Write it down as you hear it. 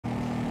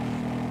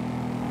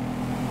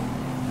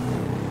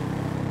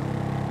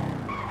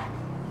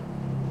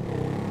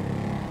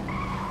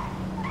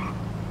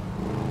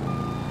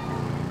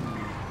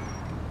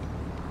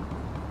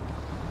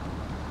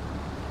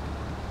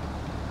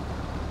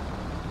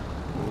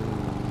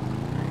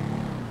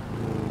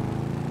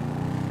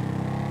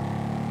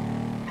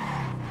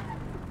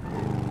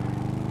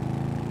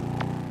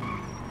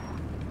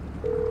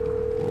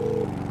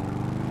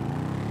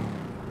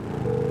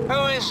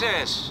is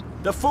this?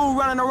 The fool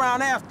running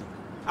around after.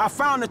 I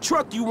found the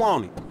truck you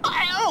wanted.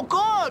 Oh,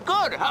 good,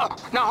 good.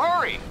 Now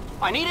hurry.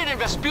 I need it in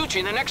Vespucci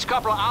in the next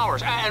couple of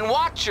hours. And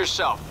watch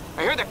yourself.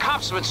 I hear the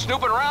cops have been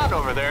snooping around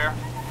over there.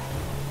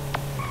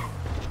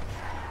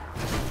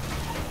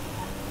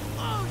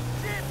 Oh,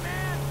 shit,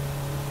 man!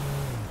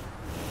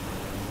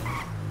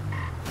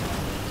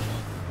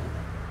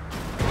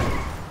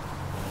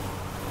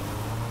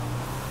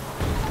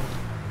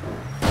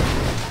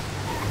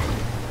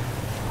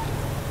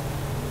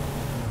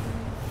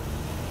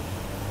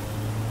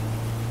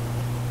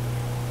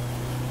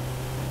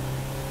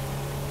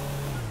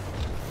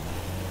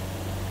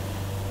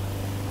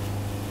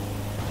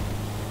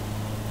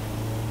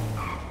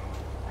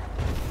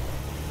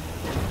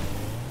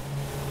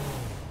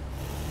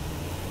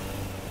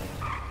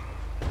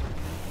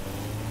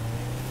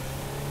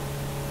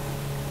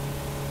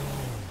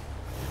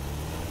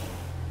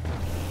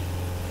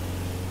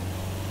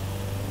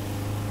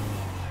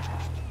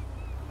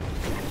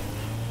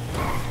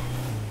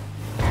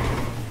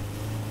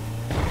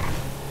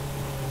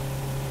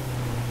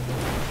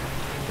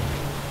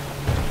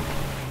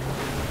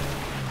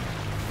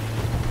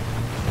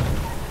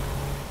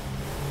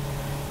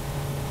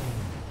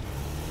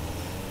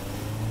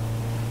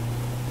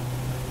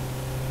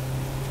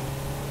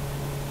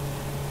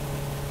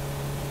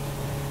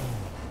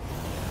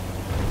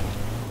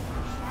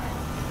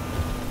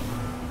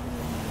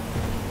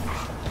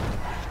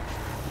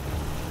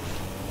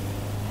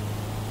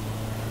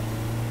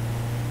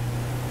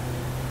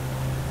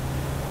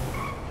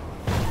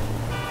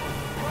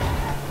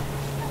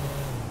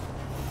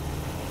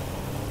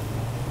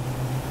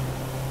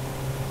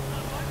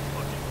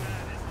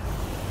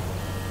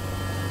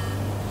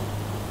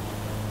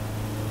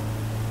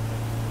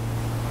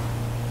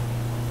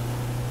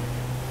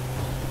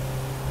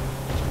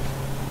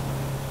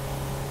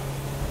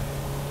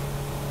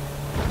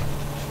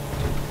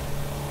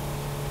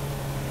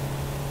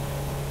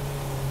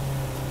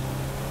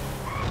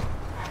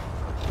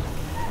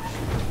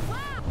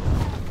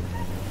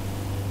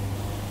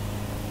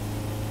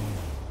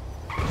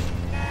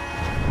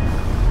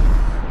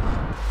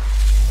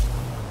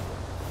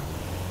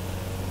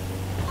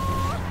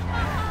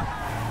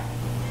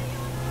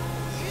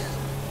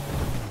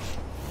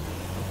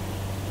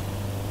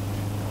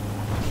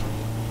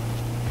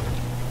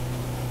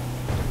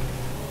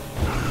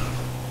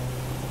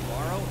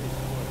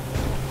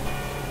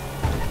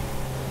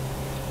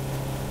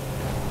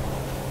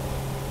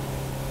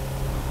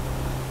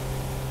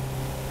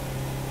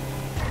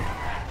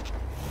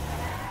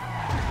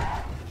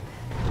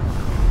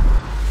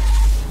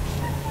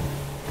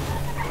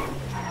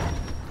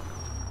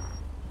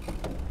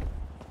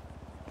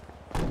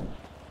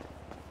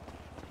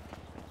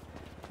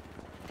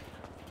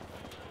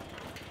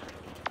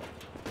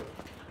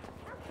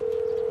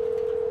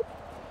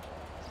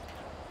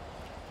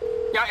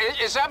 Yeah,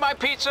 is that my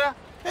pizza?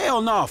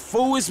 Hell no,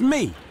 fool, it's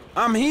me.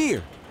 I'm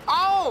here.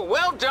 Oh,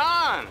 well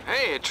done.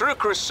 Hey, a true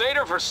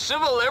crusader for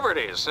civil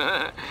liberties.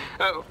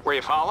 Were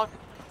you followed?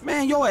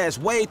 Man, your ass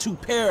way too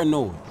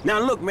paranoid. Now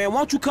look, man,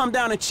 won't you come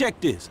down and check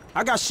this?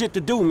 I got shit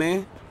to do,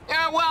 man.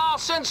 Yeah, well, I'll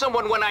send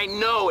someone when I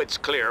know it's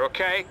clear,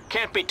 okay?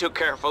 Can't be too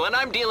careful, and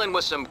I'm dealing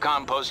with some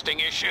composting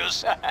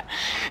issues.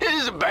 It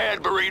is a bad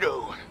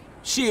burrito.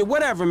 Shit,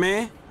 whatever,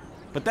 man.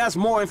 But that's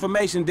more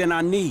information than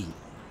I need.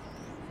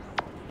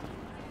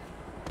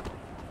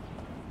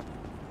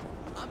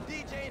 I'm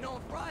DJing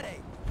on Friday.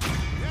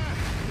 Yeah.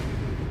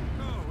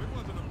 No, it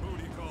wasn't a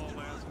booty call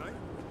last night.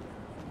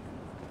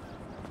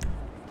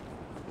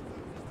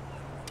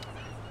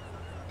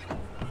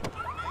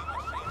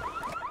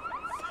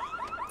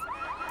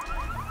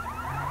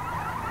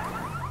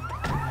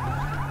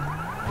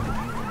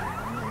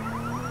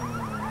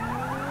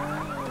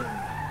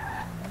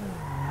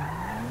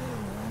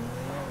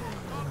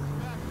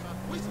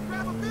 We should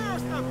grab a beer or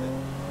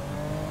something.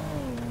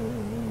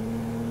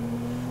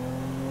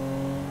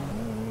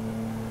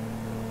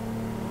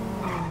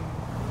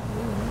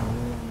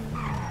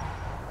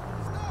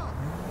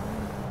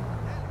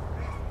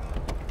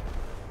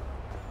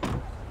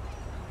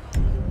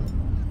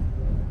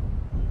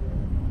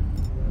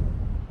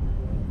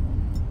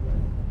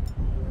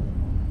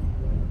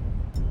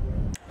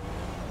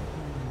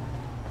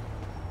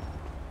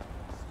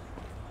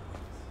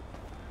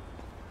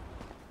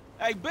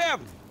 Hey,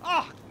 Beverly,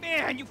 Oh,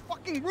 man, you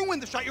fucking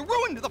ruined the shot. You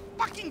ruined the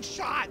fucking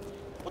shot.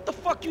 what the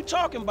fuck you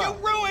talking about?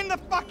 You ruined the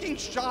fucking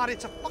shot.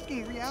 It's a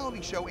fucking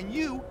reality show, and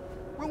you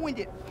ruined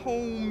it,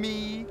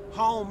 homie.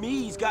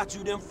 Homies got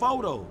you them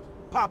photos.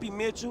 Poppy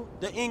Mitchell,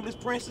 the English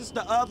princess,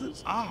 the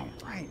others. Oh,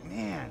 right,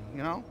 man,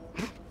 you know?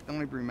 Don't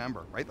even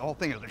remember, right? The whole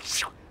thing is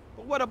like,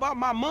 But what about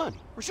my money?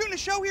 we're shooting a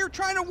show here,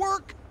 trying to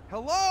work.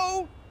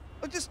 Hello?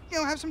 Or just, you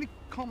know, have somebody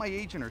call my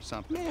agent or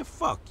something. Man,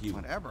 fuck you.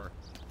 Whatever.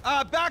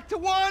 Back to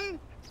one.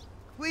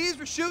 Please,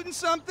 we're shooting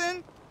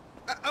something.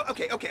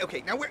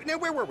 Okay. Now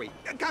where were we?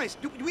 Guys,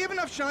 do we have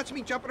enough shots of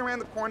me jumping around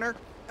the corner?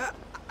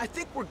 I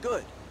think we're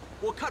good.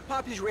 We'll cut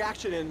Poppy's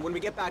reaction in when we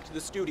get back to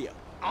the studio.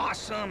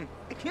 awesome.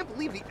 I can't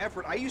believe the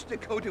effort I used to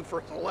go to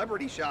for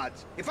celebrity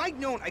shots. If I'd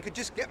known I could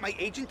just get my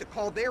agent to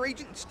call their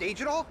agent and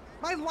stage it all,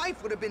 my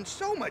life would have been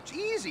so much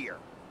easier.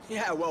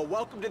 Yeah, well,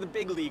 welcome to the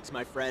big leagues,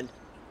 my friend.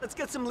 Let's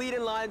get some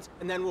lead-in lines,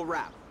 and then we'll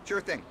wrap.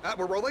 Sure thing.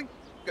 We're rolling?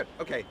 Good,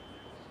 okay.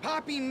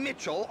 Poppy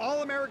Mitchell,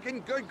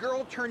 all-American good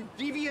girl turned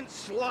deviant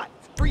slut.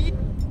 For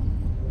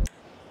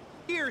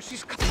years,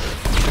 she's...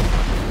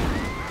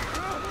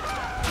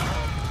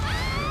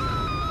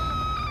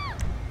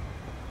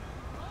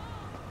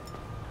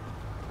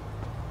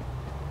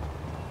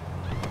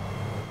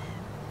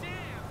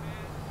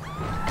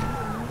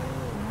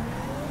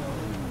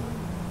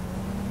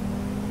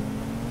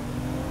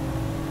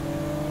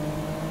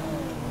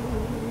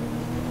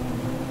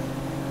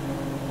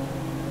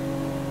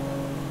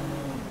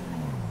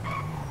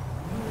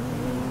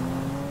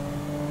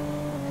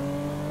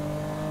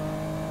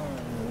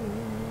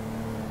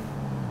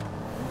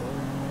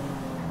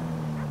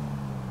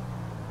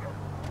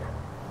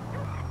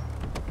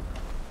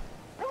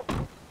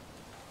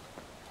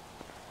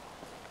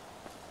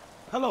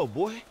 Hello,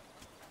 boy.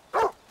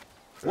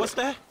 What's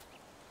that?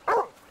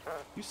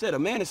 You said a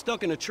man is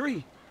stuck in a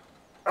tree.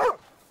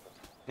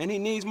 And he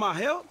needs my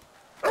help?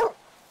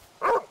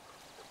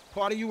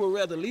 Part of you would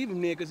rather leave him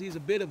there because he's a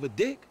bit of a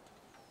dick?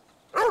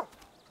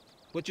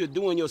 But you're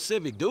doing your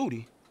civic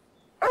duty.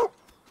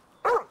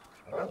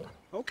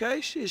 Okay,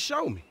 shit,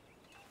 show me.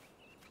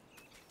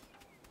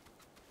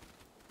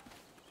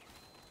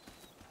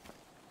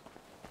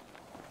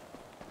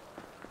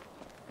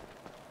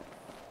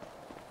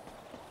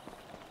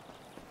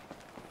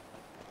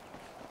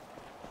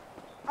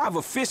 I've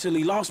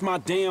officially lost my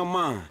damn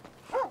mind.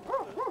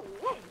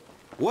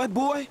 What,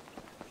 boy?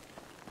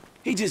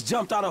 He just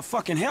jumped out of a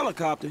fucking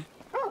helicopter.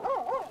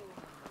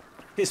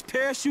 His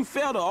parachute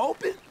fell to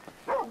open?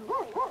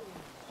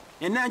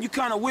 And now you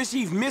kind of wish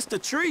he'd missed a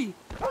tree.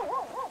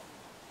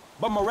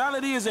 But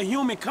morality is a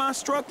human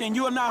construct and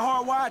you are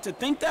not hardwired to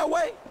think that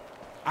way?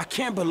 I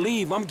can't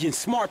believe I'm getting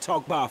smart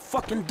talked by a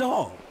fucking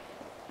dog.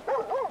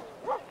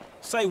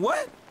 Say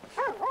what?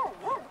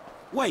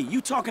 Wait,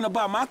 you talking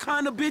about my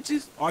kind of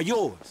bitches or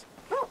yours?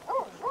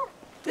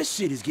 This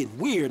shit is getting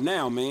weird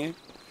now, man.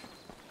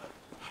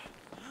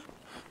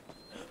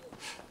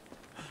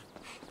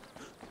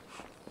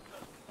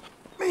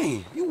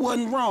 Man, you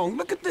wasn't wrong.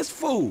 Look at this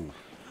fool.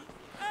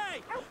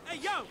 Hey! Hey,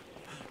 yo!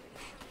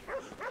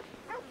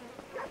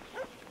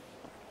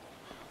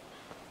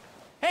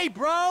 Hey,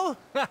 bro!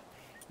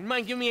 You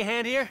mind giving me a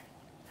hand here?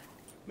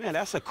 Man,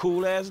 that's a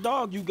cool-ass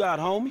dog you got,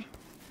 homie.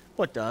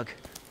 What dog?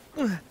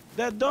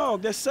 That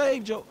dog that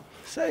saved your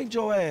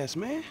ass,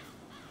 man.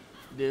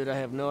 Dude, I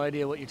have no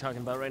idea what you're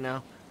talking about right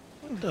now.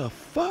 What the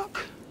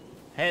fuck?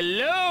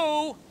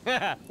 Hello?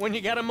 When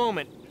you got a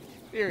moment.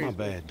 Seriously. My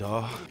bad,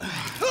 dog.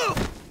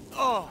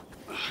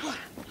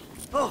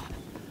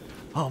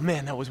 Oh,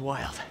 man, that was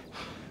wild.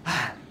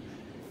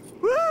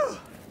 Woo!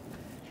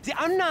 See,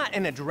 I'm not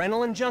an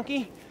adrenaline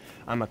junkie.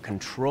 I'm a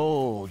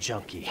control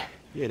junkie.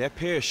 Yeah, that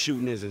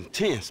parachuting is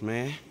intense,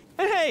 man.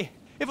 And hey,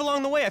 if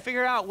along the way I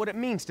figure out what it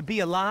means to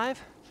be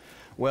alive,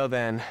 well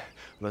then,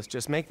 let's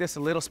just make this a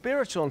little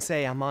spiritual and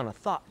say I'm on a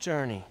thought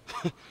journey.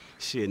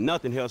 Shit,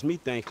 nothing helps me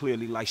think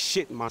clearly like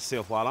shitting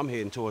myself while I'm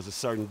heading towards a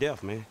certain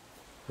death, man.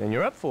 Then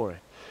you're up for it.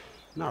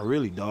 Not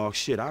really, dog.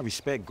 Shit, I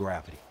respect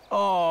gravity.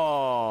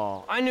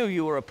 Oh, I knew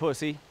you were a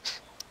pussy.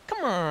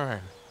 Come on.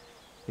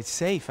 It's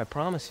safe, I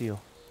promise you.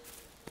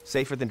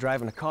 Safer than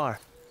driving a car.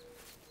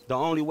 The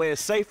only way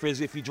it's safer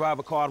is if you drive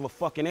a car out of a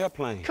fucking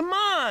airplane. Come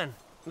on!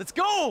 Let's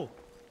go!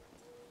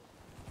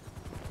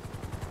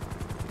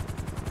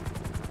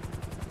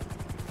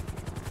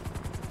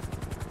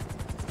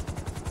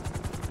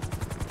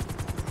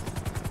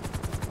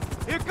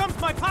 Here comes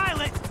my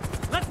pilot!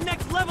 Let's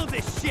next level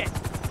this shit!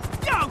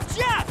 Yo,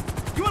 Jeff!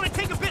 You wanna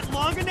take a bit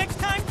longer next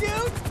time, dude?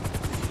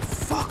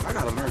 Fuck, I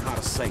gotta learn how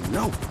to say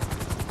no.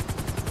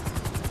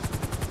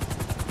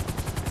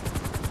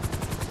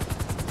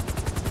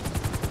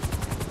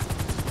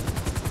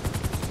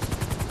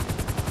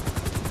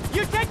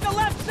 You take the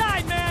left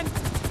side, man!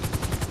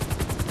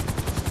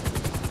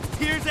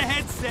 Here's a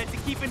headset to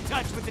keep in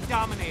touch with the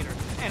Dominator,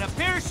 and a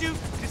parachute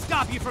to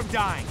stop you from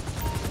dying.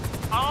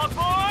 All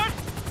aboard?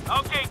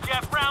 Okay,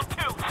 Jeff, round 2.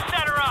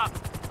 Set her up.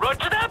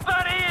 Roger that,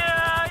 buddy.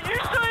 You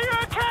sure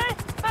you're okay?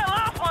 That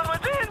last one was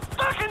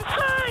fucking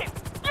insane!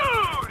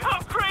 Dude,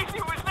 how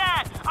crazy was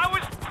that? I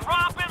was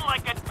dropping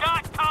like a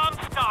 .com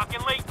stock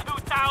in late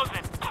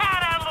 2000.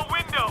 Cat out of the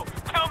window.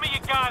 Tell me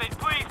you got it,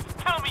 please.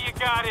 Tell me you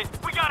got it.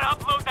 We gotta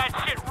upload that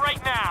shit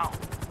right now.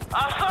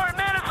 Sorry,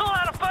 man, it's all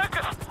out of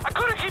focus. I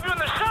couldn't keep you in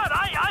the shot.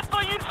 I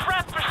thought you'd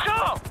fret for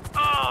sure.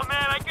 Oh,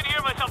 man, I could hear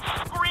myself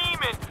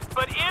screaming.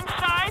 But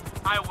inside,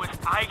 I was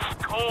ice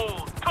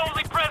cold.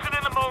 Totally present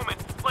in the moment.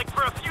 Like,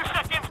 for a few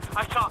seconds,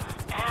 I saw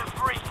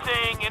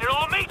everything, and it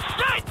all made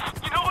sense.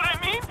 You know what I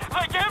mean?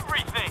 Like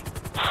everything.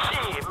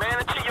 Shit, man,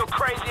 until your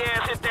crazy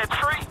ass hit that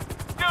tree.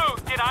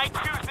 Dude, did I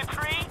choose the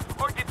tree,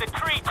 or did the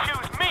tree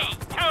choose me?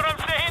 You know what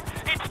I'm saying?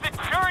 It's the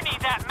journey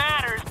that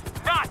matters,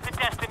 not the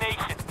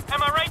destination.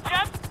 Am I right,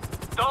 Jeff?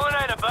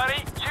 Dominator,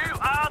 buddy. You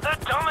are the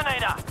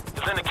Dominator.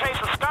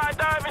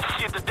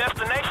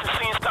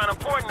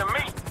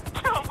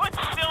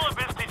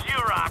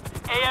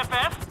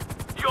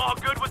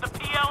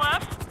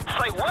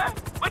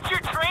 What's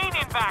your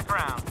training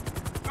background?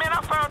 Man,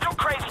 I found your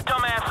crazy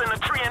dumbass in a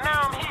tree and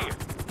now I'm here.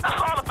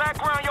 That's all the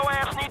background your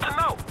ass needs to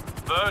know.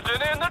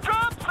 Virgin in the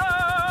drop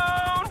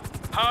zone!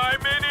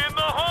 Hyman in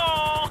the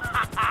hole!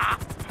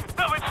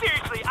 No, but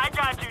seriously, I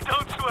got you.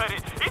 Don't sweat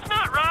it. It's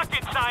not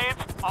rocket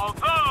science,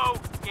 although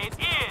it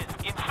is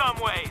in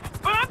some ways.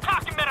 But I'm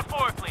talking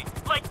metaphorically.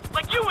 Like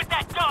you with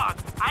that dog.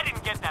 I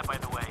didn't get that, by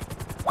the way.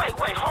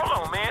 Wait, hold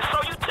on, man. So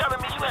you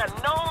telling me you had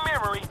no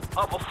memory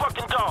of a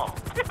fucking dog?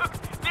 Dude,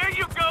 there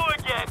you go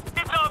again.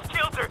 It's off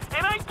kilter,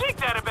 and I dig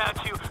that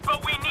about you.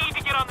 But we need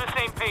to get on the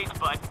same page,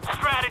 bud.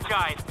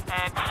 Strategize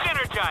and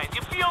synergize.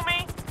 You feel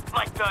me?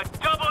 Like the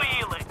double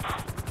helix.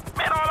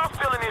 Man, all I'm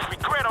feeling is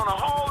regret on a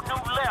whole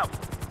new level.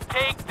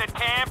 Take the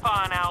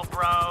tampon out,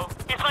 bro.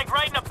 It's like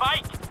riding a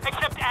bike,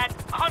 except at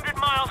 100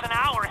 miles an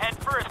hour head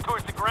first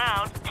towards the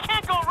ground. You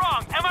can't go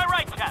wrong. Am I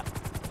right, Jeff?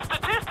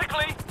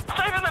 Statistically,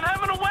 safer than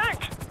having a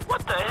wank.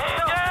 What the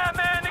hell? Yeah,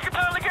 man, you can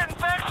totally get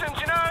infections,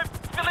 you know?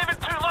 If you leave it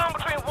too long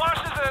between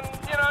washes and,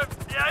 you know,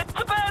 yeah, it's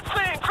a bad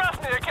thing,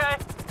 trust me, okay?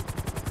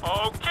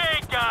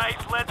 Okay, guys,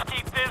 let's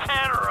keep this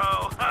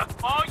hetero.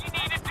 All you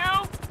need to do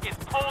is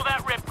pull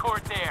that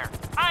ripcord there.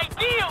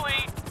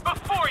 Ideally,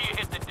 before you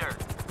hit the dirt.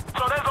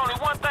 So there's only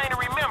one thing to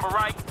remember,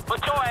 right?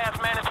 But your ass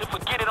managed to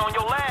forget it on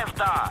your last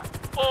dive.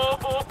 Oh,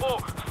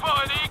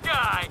 funny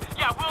guy.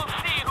 Yeah, we'll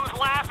see who's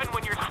laughing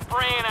when you're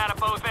spraying out of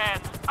both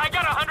ends. I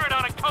got 100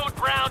 on a Code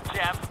Brown,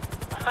 Jeff.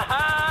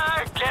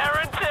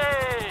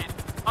 Guaranteed.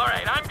 All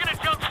right, I'm gonna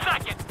jump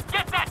second.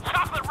 Get that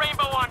chocolate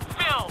rainbow on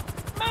film.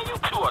 Man, you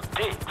two are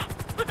dicks.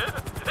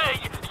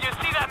 Hey, you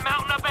see that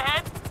mountain up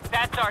ahead?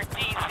 That's our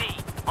DC.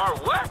 Or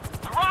what?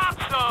 Drop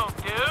zone,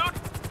 dude.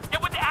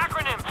 Get with the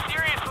acronym,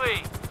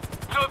 seriously.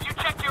 So have you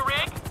checked your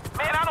rig?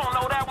 Man, I don't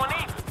know that one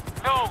either.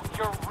 No,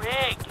 your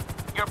rig.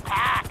 Your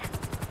pack.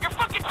 Your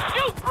fucking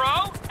chute,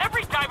 bro.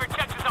 Every diver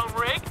checks his own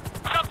rig.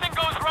 Something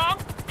goes wrong,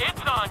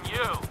 it's on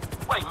you.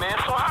 Wait, man,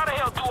 so how the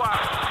hell do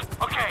I...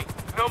 Okay,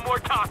 no more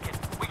talking.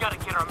 We gotta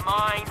get our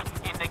minds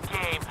in the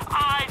game.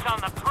 Eyes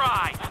on the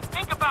prize.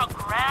 Think about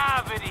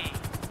gravity.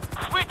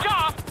 Switch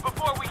off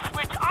before we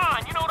switch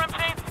on. You know what I'm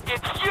saying?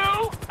 It's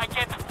you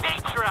against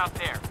nature out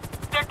there.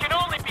 There can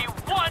only be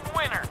one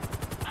winner.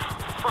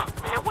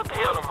 Fuck, man, what the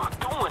hell am I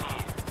doing here?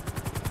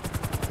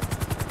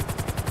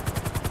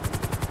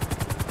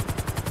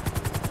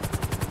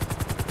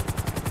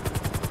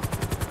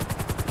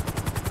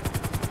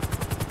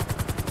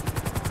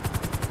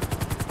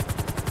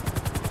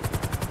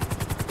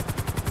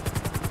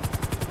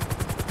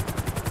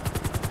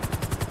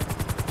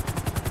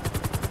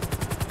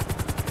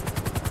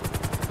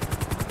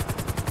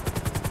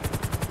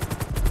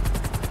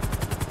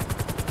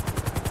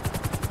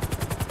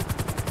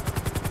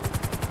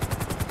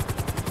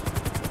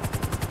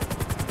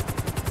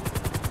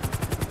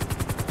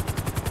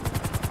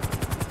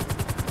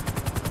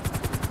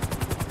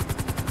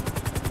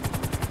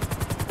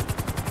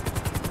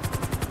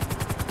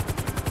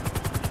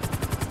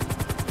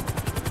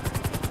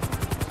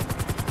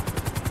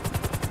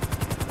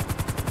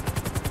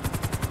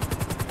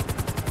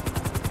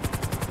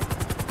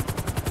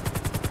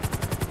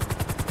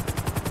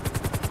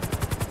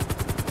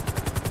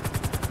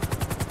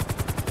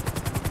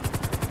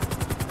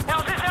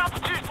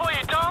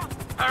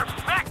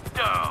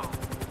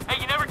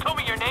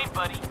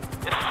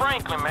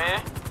 Franklin,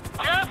 man.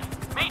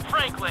 Jeff, meet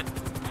Franklin.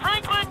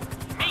 Franklin,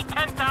 meet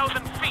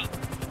 10,000 feet.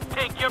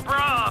 Take your bra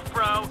off,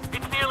 bro.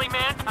 It's nearly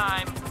man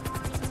time.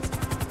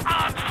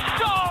 I'm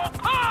so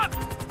pumped!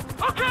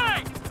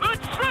 Okay,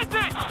 let's shred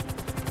this!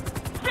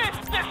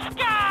 Fist the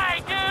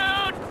sky,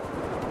 dude!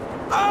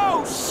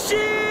 Oh,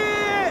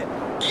 shit!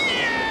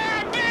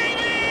 Yeah,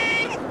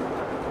 baby!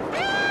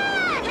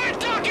 Woo! We're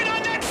talking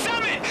on that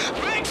summit!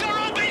 Ranks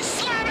are open,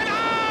 slamming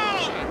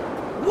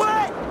home!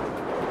 What?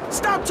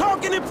 Stop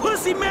talking in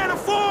pussy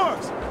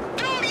metaphors!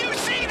 Do you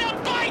see the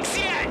bikes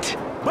yet?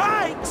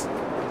 Bikes?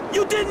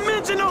 You didn't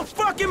mention no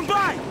fucking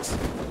bikes!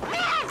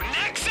 Woo!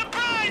 Next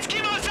surprise,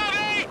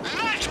 Kimo-sabe!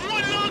 Last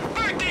one long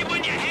birthday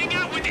when you hang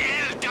out with the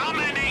El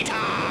Dominator!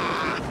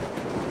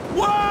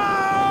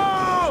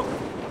 Whoa!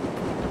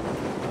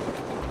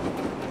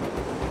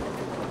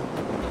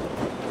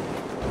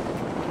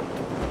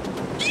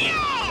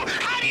 Yo!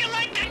 How do you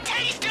like the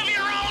taste of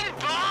your own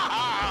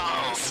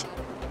balls?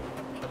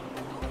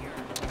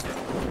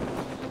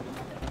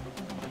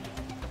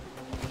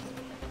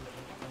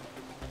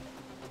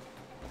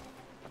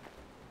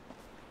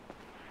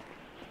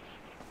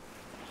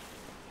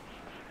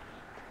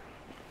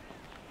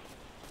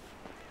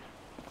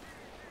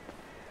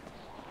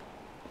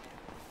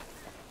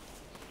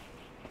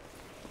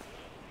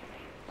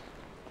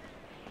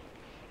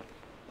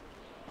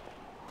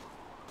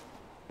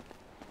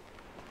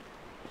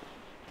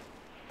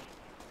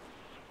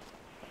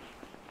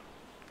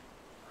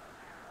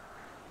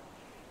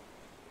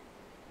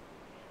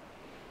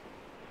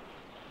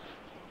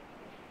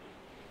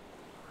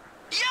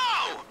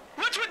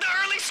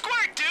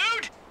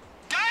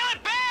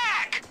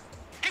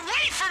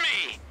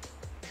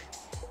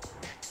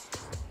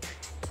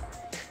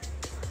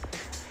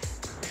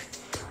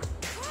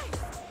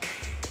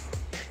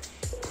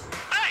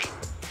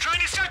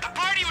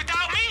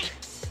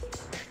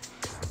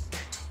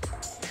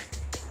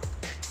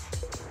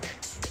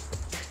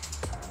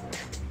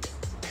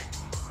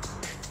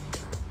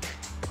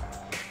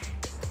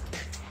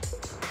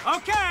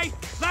 Okay,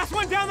 last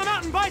one down the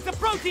mountain buys the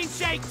protein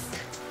shakes!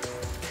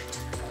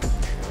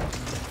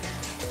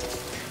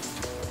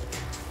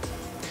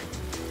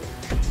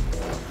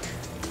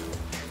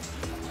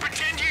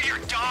 Pretend you're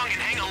your dong and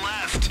hang a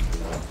left.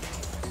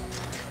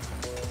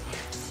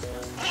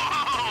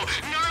 Whoa!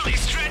 Gnarly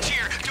stretch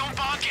here. Don't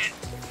bonk it.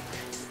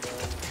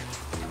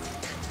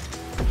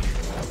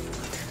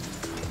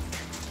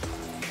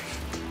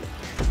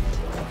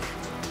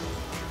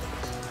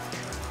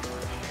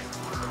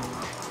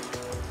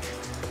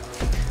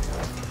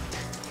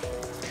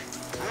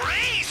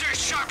 Razor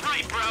sharp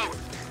right, bro.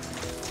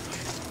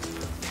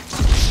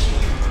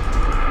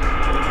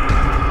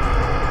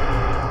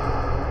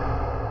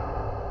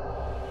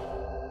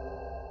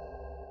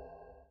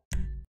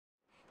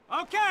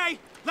 Okay,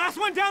 last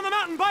one down the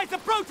mountain buys the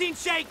protein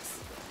shakes!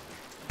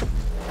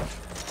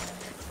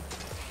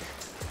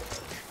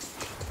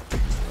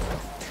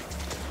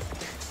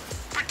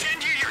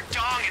 Pretend you're your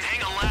dong and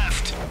hang a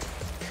left.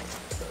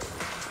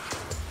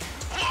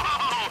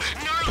 Whoa!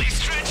 Gnarly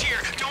stretch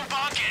here. Don't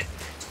bonk it.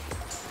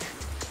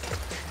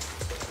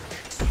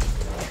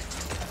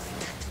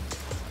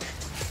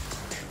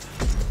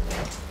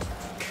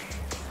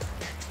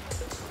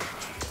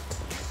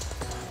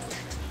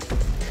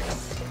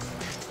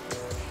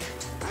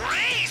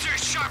 Razor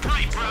sharp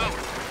right, bro.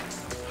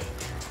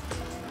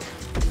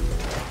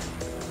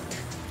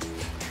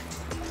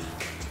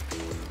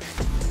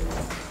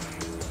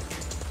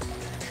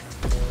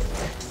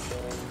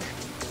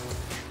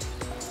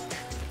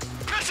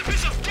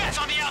 Precipice of death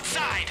on the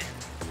outside.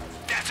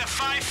 That's a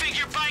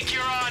 5-figure bike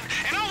you're on,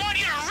 and I want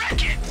you to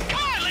wreck it. Come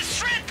on, let's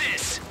shred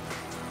this.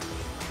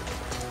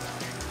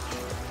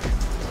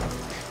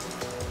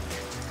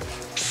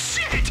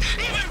 Shit!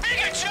 Even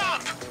bigger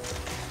jump!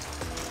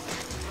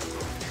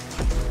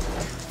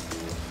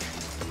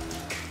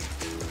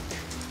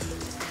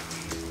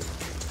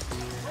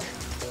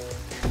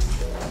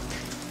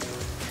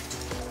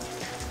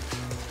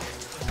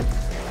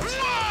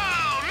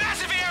 Whoa!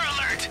 Massive air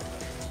alert!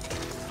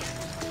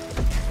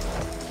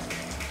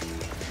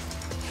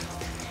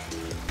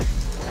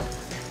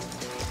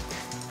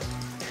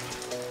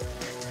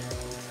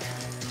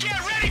 Get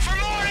ready for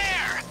more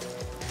air!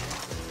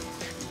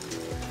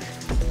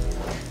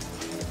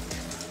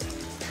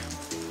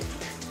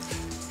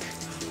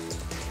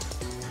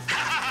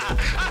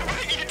 I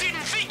bet you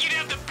didn't think you'd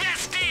have the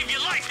best day of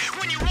your life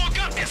when you woke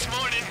up this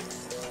morning.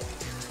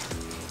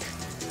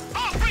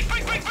 Oh, break,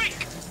 break, break, break!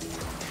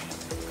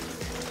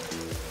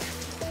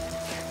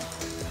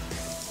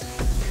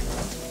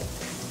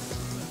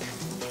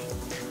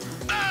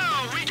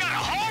 Oh, we got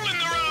a hole in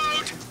the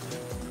road!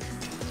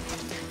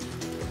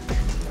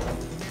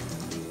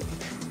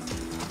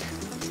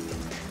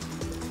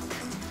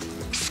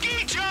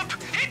 Ski jump!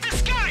 Hit the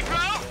sky,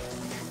 bro!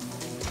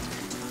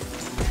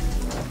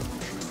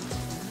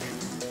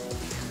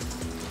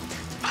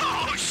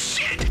 Oh,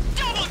 shit!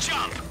 Double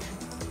jump!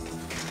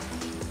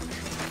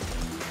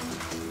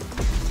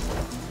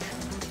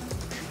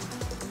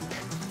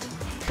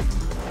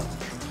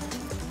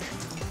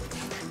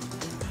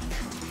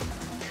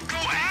 Go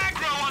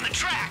aggro on the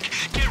track.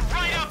 Get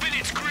right up in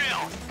its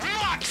grill.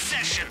 Lock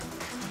session.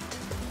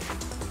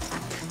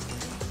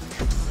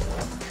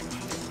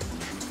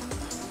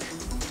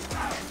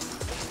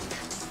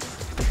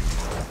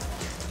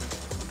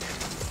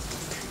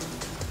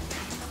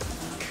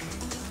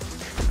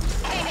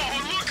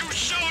 Oh, look who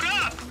showed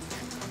up.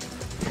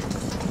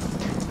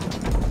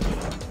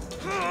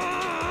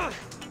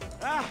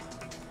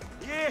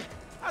 Yeah,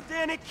 I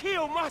damn near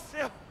killed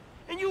myself,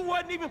 and you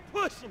wasn't even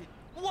pushing it.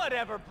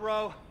 Whatever,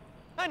 bro.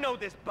 I know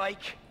this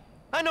bike.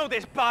 I know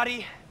this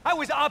body. I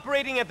was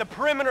operating at the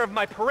perimeter of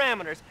my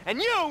parameters,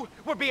 and you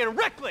were being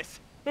reckless.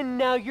 And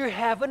now you're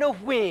having a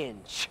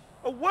whinge.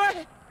 A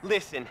what?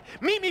 Listen,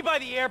 meet me by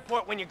the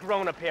airport when you're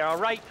grown up here, all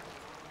right?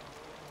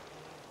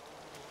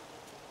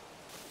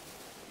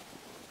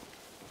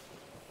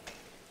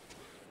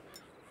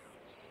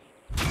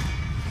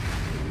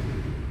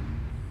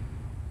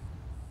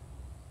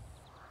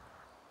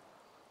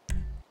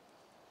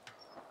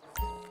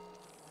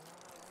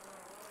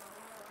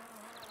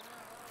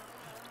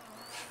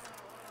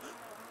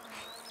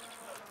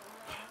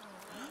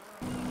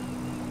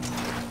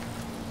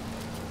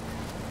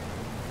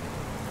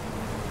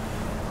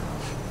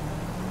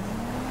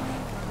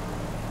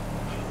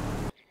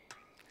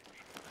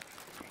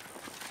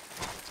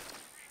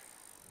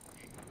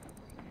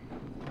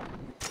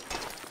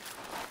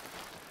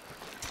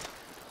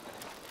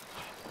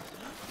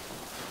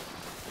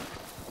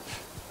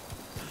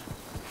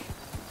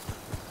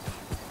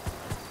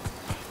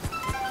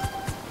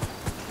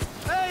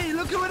 Hey,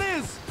 look who it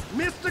is!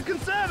 Mr.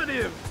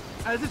 Conservative!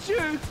 As it's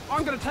you,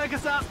 I'm gonna take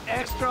us up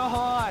extra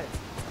high.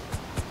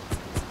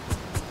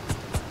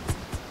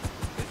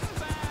 This is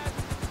bad.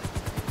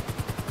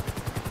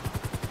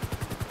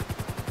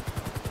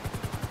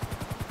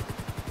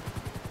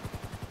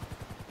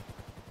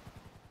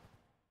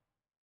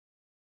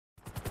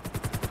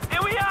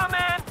 Here we are,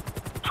 man.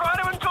 Try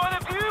to enjoy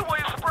the view while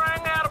you're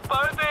spraying out of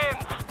both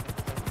ends.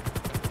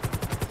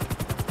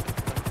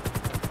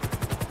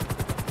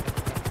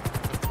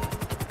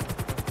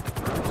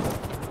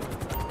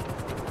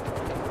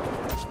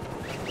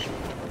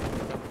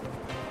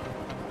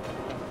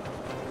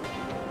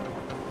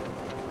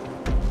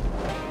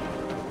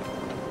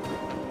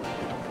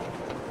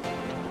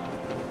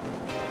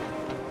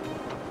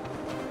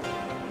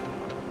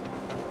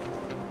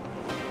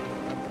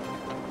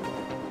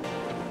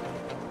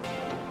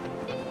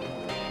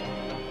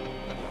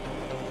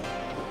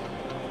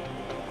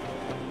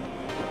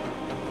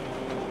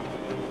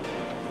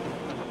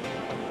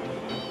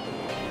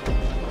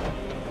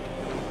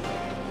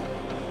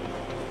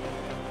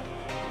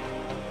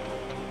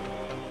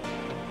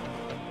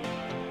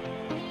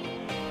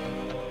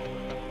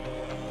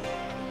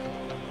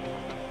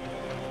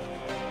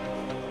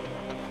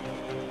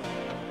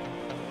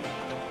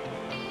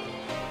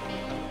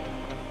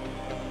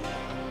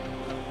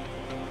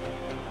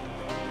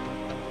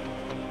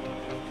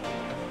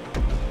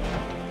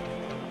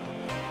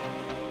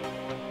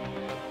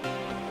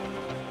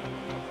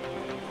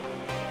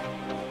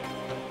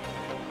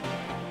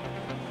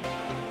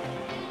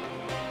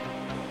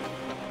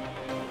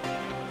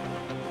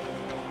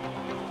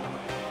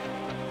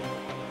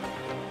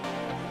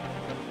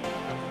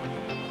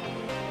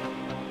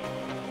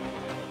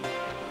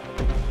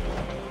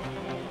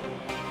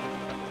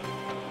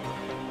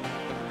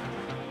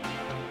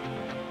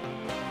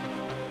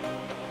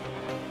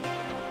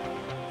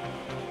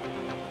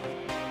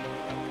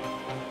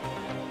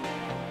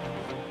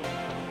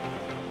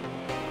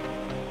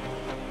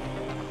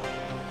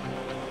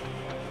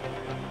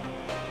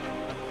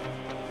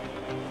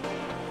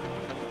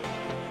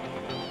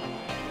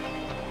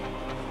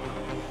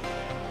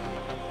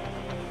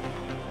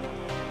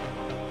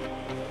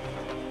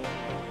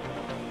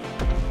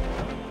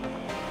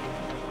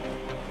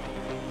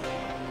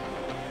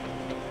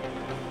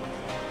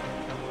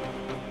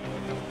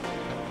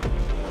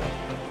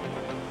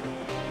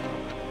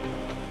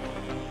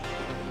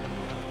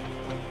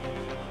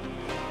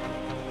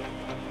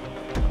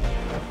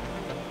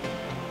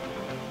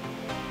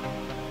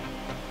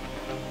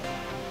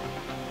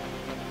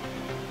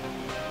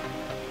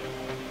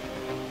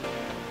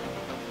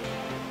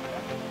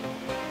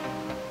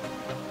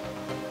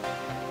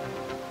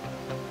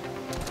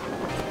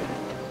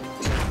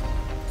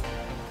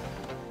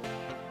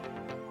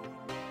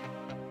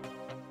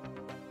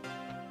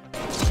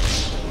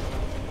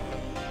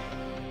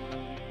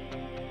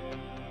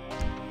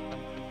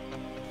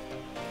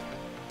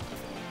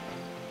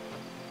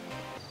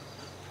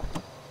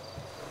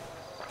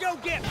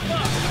 get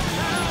fucked!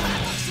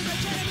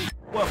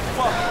 Well,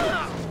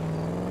 fuck.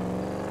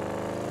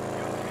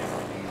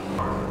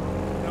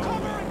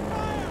 Cover and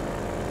fire!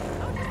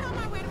 I'm just on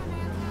my way to my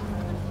man's house.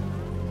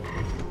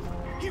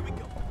 Here we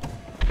go.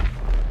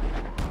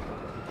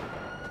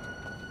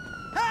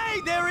 Hey,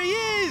 there he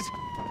is!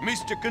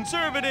 Mr.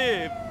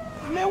 Conservative!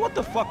 Man, what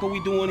the fuck are we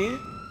doing here?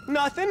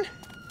 Nothing.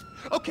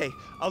 Okay,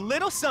 a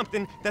little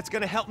something that's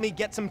gonna help me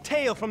get some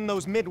tail from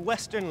those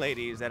Midwestern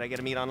ladies that I get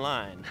to meet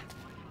online.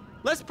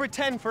 Let's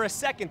pretend for a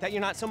second that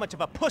you're not so much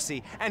of a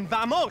pussy, and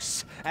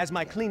vamos, as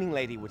my cleaning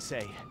lady would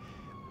say.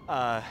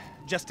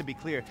 Just to be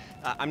clear,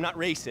 I'm not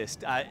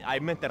racist. I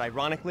meant that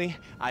ironically.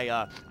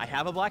 I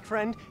have a black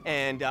friend,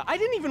 and I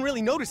didn't even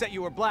really notice that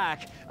you were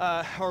black,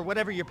 or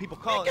whatever your people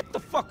call it. Get the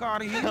fuck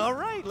out of here. All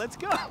right, let's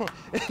go.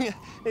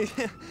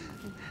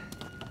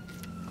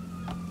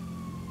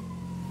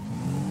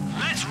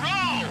 Let's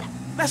roll!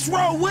 Let's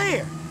roll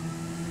where?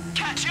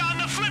 Catch you on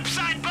the flip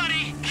side,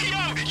 buddy!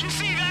 Yo, you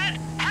see that?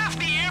 Half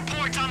the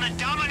airport's on the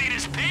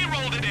Dominator's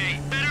payroll today.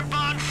 Better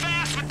bond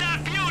fast with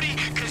that beauty,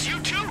 cause you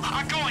two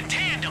are going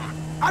tandem.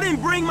 I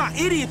didn't bring my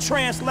idiot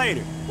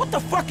translator. What the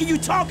fuck are you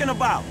talking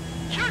about?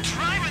 You're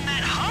driving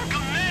that hunk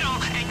of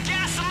metal and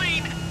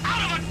gasoline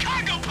out of a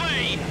cargo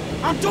plane!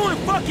 I'm doing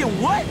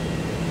fucking what?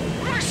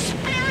 We're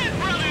spirit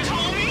brothers,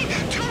 homie!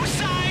 Two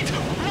sides,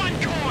 one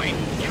coin!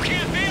 You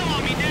can't bail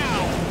on me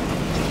now!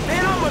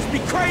 Man, I must be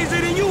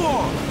crazier than you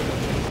are.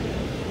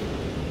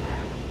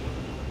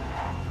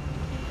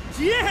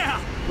 Yeah!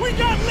 We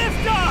got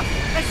liftoff!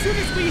 As soon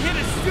as we hit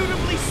a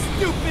suitably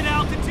stupid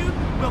altitude,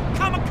 we'll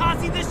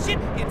kamikaze this shit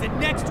into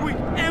next week.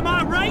 Am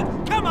I right?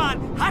 Come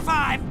on, high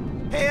five!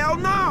 Hell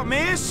no,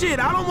 man.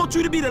 Shit, I don't want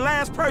you to be the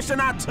last person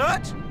I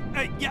touch.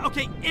 Yeah,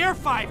 okay, air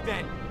five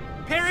then.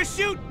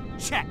 Parachute?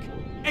 Check.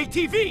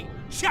 ATV?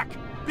 Check.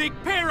 Big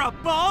pair of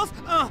balls?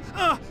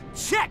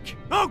 Check.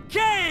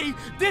 Okay,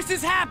 this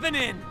is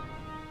happening!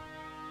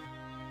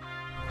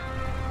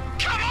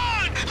 Come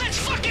on! Let's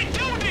fucking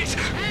do this!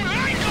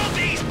 I know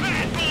these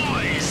bad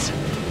boys!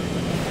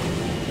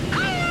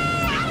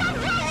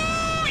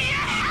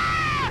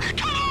 Yeah!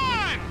 Come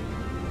on!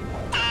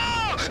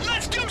 Oh,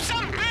 let's do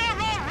some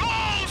barrel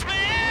rolls,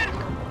 man!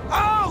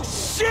 Oh,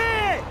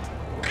 shit!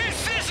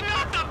 Is this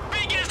not the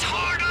biggest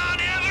hard-on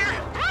ever?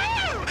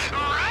 Woo!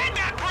 Ride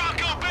that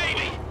Bronco,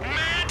 baby!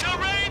 Manta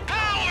Ray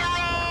power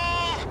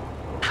roll!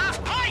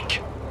 Half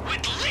pike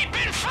with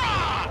leaping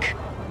frog!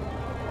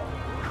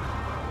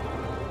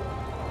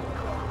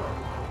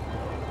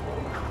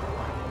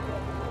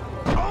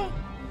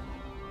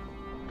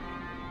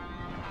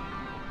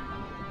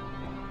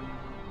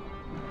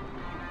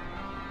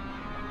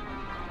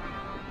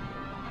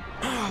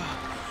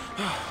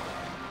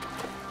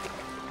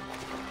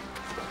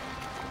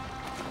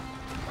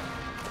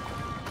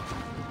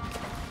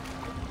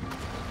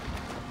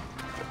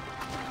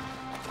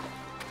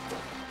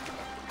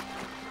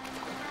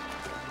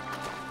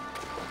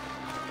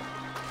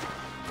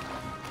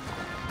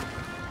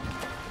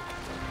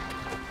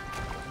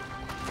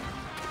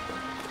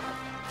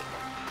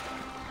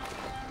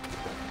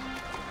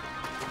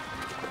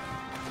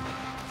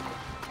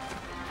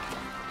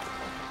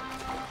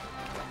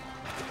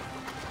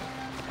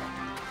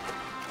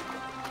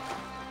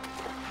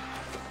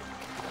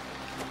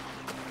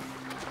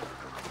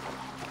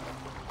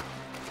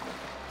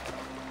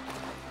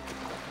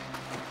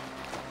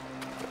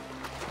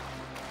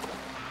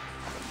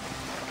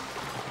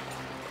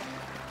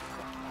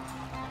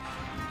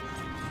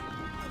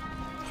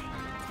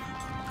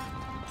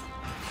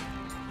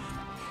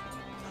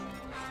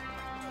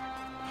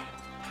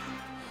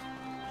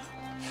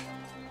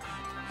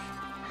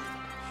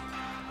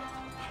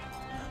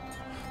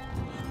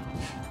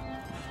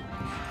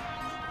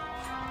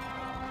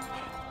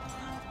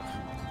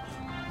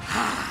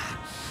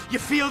 You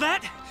feel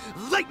that?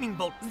 Lightning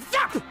bolt,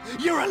 zap!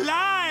 You're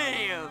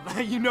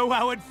alive! You know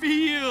how it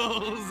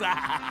feels!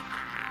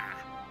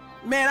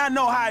 Man, I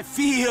know how it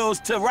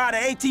feels to ride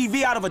an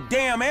ATV out of a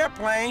damn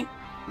airplane.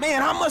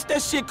 Man, how much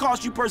that shit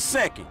cost you per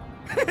second?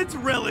 It's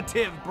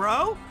relative,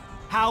 bro.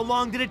 How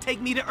long did it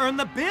take me to earn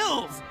the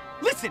bills?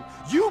 Listen,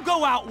 you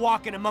go out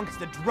walking amongst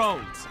the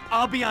drones.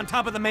 I'll be on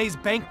top of the Maze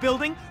Bank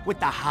building with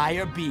the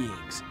higher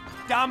beings.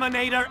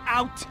 Dominator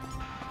out!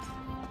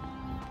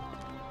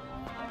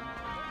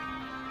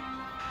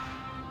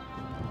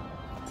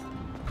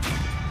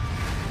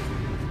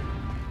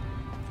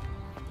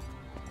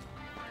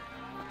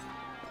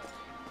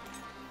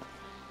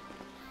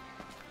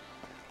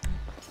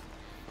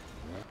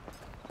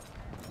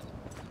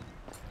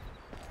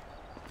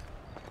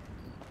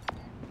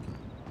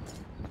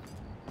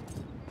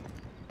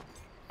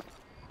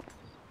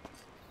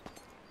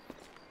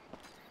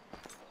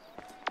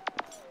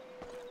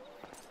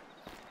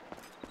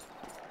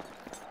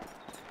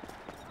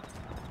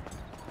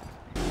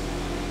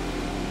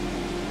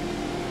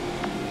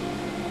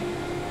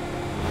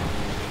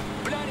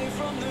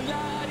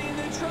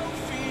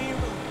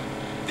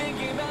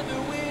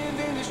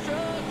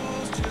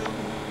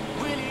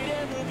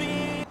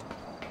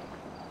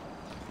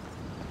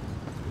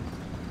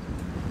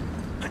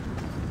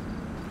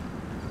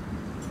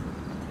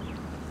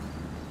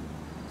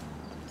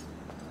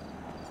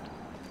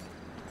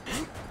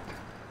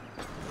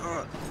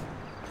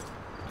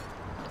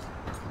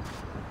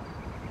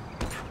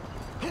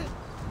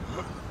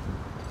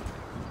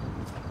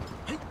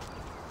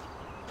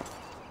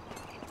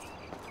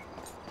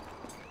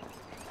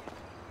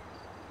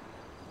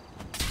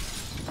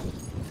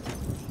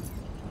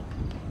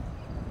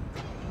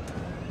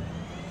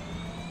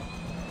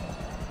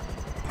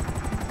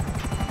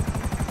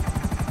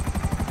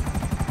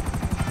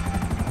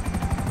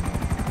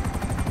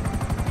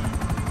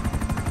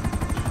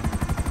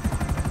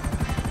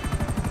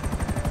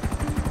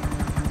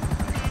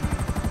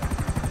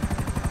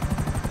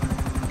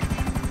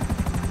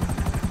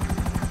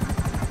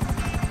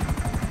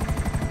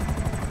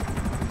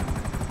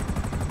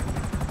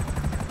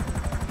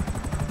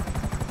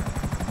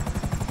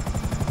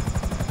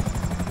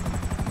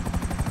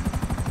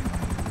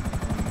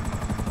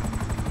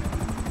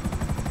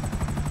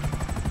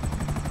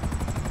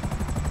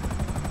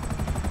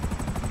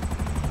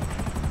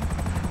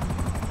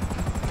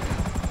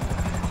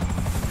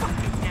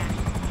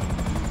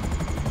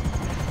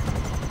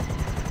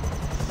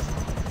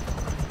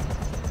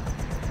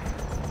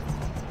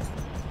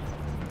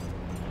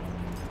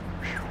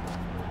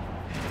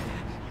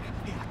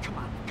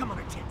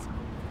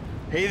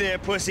 Hey there,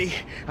 pussy.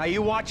 Are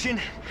you watching?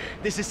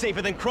 This is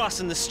safer than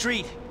crossing the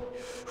street.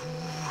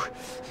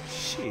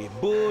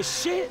 Shit,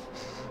 bullshit.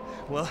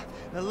 Well,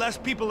 less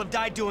people have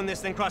died doing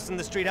this than crossing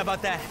the street. How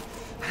about that?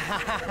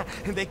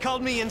 They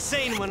called me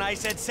insane when I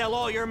said sell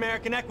all your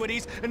American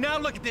equities, and now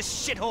look at this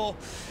shithole.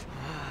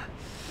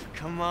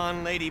 Come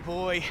on, lady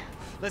boy.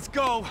 Let's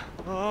go.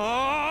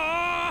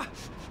 Yeah!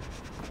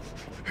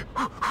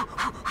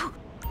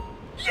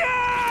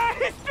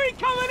 History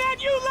coming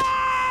at you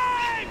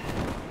live!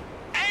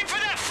 Aim for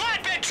that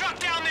flatbed truck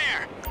down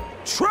there!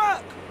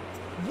 Truck?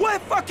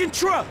 What fucking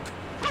truck?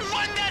 The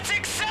one that's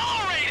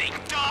accelerating,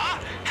 duh!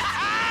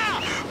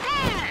 Ha-ha!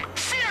 Boom!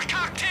 Fear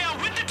cocktail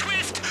with the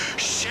twist.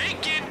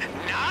 Shaken,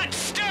 not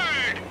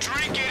stirred.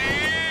 Drink it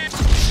in.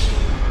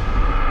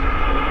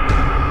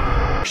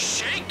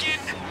 Shaken,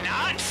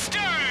 not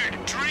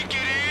stirred. Drink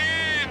it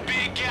in,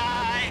 big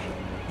guy.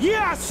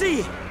 Yeah, I see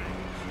it.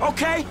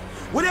 Okay,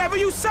 whatever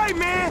you say,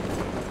 man.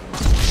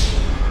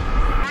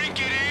 Drink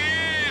it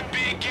in,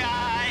 big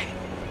guy.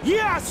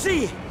 Yeah, I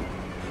see it.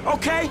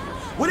 Okay,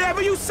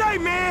 whatever you say,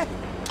 man.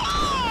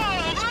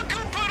 Oh, look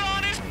who put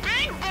on his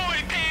big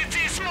boy pants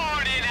this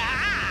morning,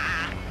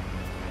 ah!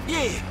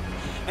 Yeah,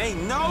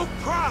 ain't no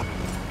problem.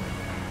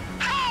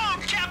 Oh,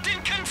 Captain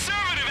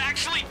Conservative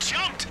actually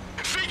jumped.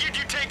 Figured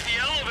you'd take the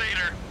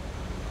elevator.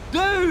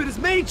 Dude, it's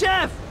me,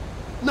 Jeff!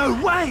 No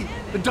way!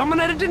 The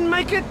Dominator didn't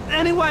make it?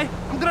 Anyway,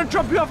 I'm gonna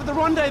drop you off at the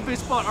rendezvous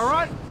spot,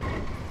 alright?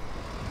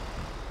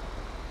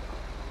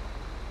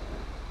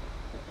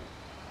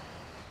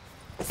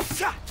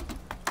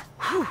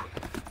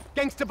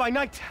 Gangsta by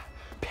night,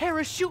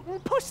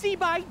 parachuting pussy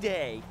by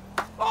day.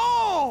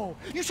 Oh,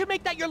 you should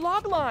make that your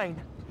log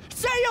line.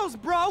 Sales,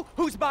 bro!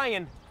 Who's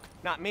buying?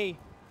 Not me.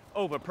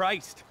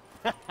 Overpriced.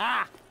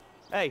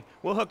 Hey,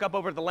 we'll hook up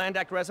over the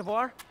Landak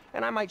Reservoir,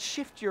 and I might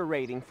shift your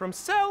rating from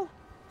sell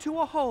to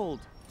a hold.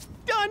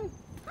 Done!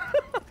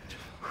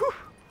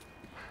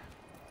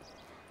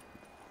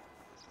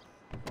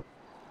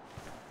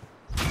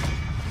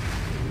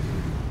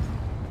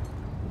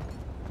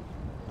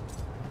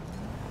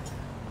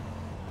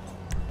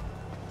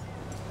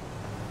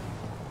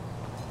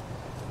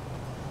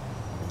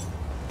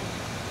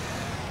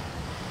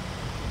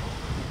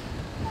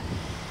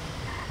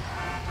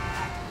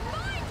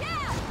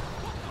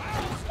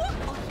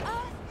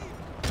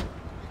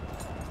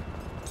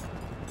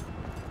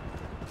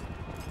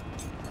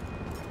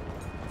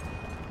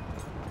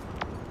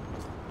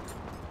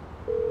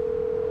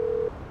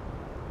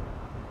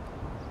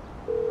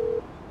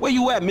 Where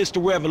you at,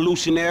 Mr.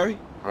 Revolutionary?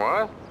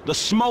 What? The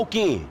Smoke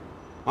Inn.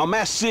 I'm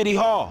at City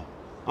Hall.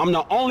 I'm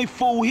the only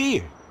fool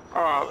here.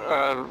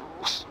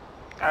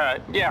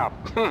 Yeah.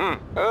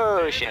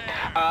 Oh, shit.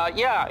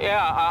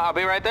 Yeah, I'll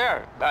be right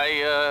there.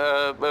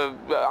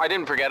 I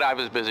didn't forget I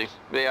was busy.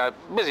 Yeah,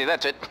 busy,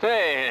 that's it.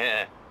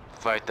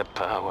 Fight the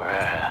power.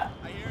 I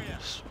hear ya.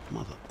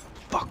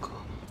 Motherfucker.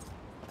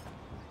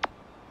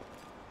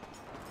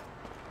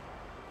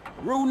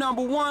 Rule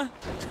number 1,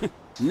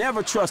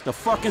 never trust a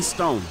fucking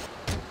stone.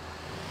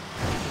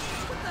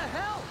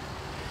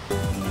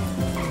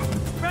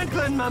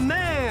 Franklin, my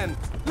man!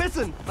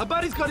 Listen, my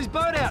buddy's got his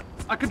boat out.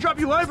 I can drop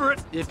you over it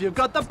if you've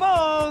got the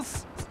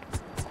balls.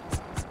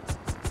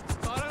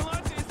 I don't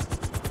like this.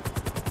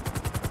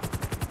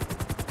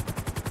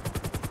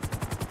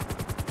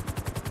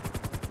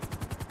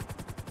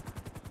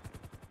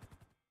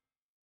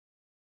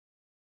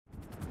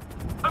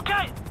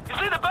 Okay, you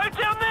see the boat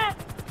down there?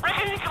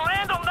 Reckon you can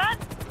land on that?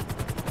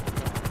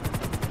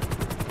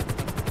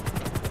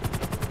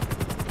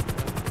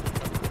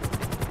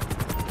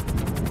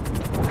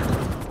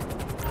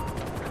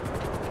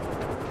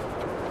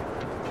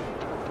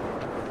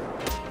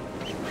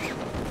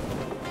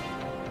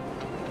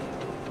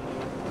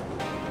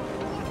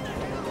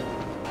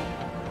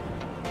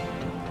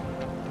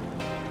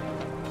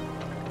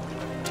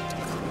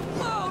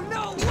 Whoa,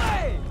 no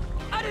way!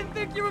 I didn't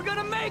think you were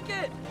gonna make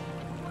it!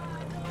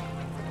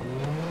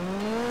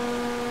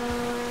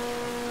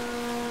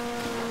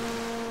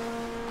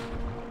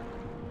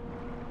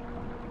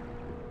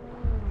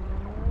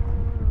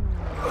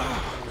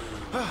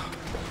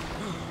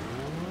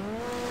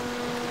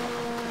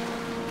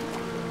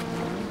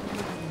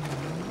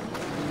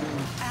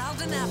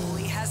 Alda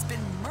Napoli has been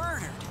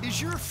murdered.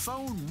 Is your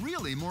phone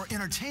really more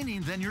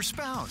entertaining than your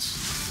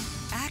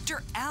spouse?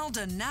 Actor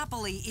Alda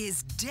Napoli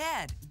is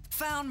dead.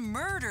 Found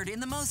murdered in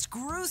the most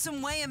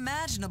gruesome way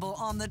imaginable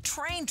on the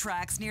train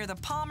tracks near the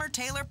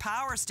Palmer-Taylor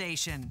Power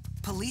Station.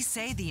 Police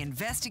say the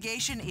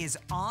investigation is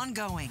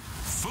ongoing.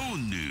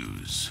 Phone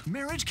news.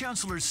 Marriage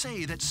counselors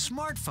say that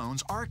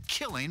smartphones are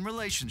killing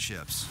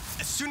relationships.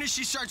 As soon as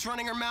she starts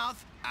running her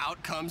mouth,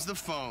 out comes the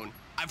phone.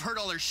 I've heard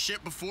all her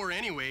shit before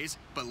anyways,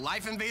 but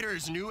Life Invader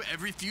is new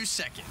every few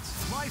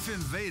seconds. Life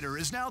Invader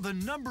is now the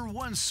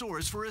 #1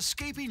 source for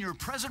escaping your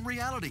present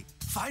reality,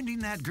 finding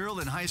that girl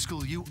in high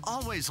school you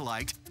always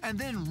liked, and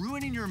then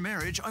ruining your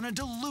marriage on a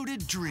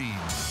deluded dream.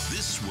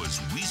 This was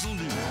Weasel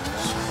News.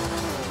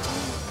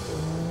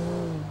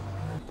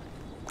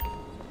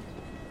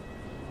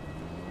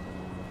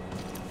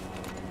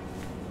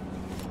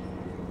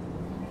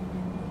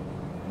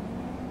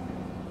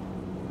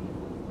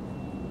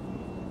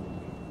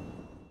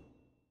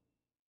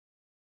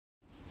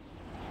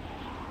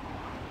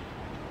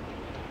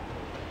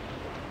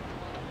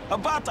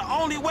 About the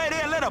only way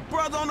they'll let a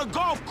brother on the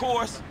golf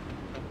course.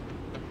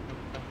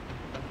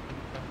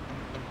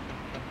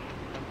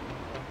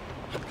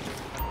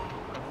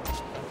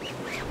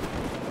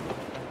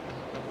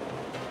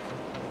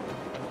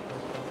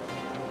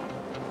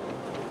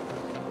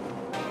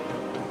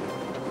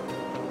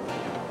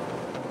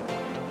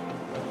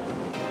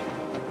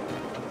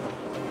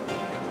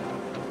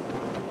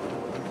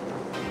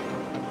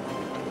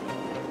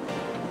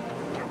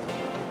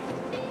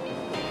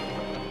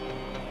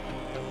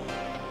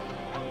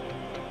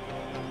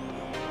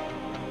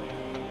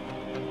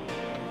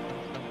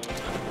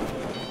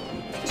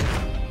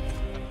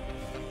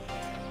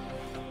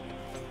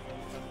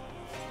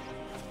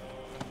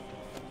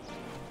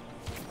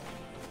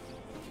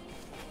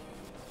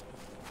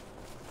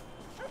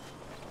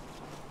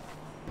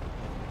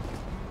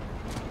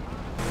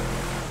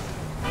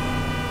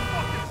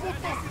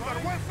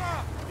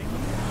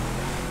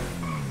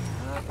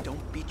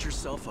 Don't beat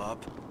yourself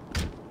up.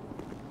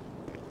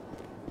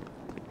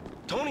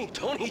 Tony!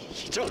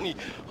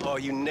 Oh,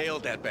 you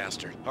nailed that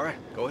bastard. All right,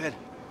 go ahead.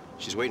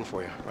 She's waiting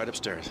for you, right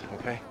upstairs,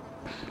 okay?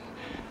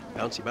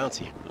 Bouncy,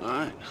 bouncy. All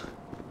right.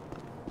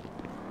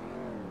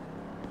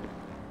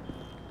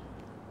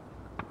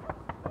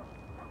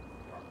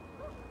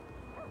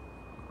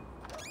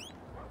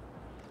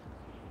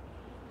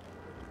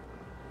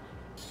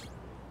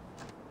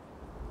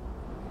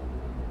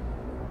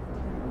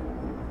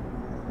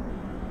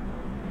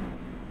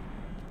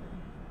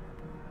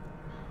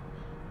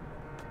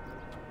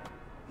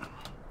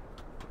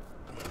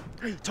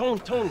 Hey,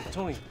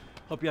 Tony.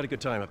 Hope you had a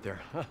good time up there,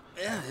 huh?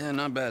 Yeah,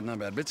 not bad, not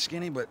bad. Bit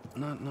skinny, but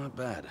not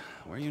bad.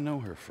 Where you know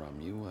her from?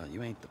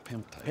 You ain't the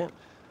pimp type. Pimp?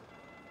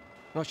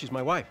 No, she's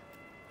my wife.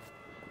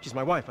 She's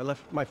my wife. I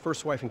left my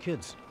first wife and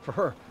kids for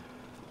her.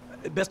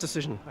 Best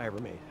decision I ever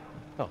made.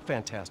 Oh,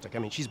 fantastic. I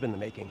mean, she's been the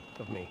making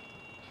of me.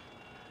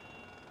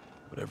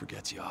 Whatever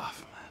gets you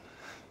off, man.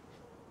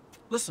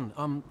 Listen,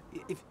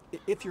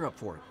 if you're up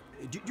for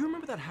it, do you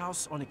remember that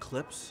house on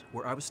Eclipse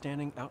where I was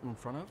standing out in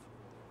front of?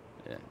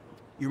 Yeah.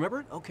 You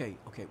remember it? Okay.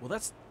 Well,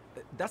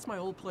 that's my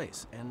old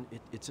place, and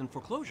it's in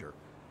foreclosure.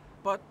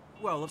 But,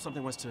 well, if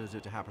something was to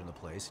happen in the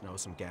place, you know,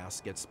 some gas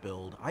gets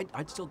spilled,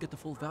 I'd still get the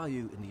full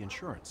value in the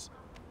insurance.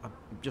 I'm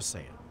just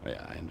saying.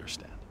 Yeah, I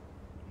understand.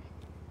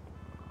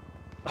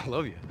 I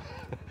love you.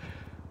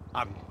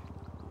 I'm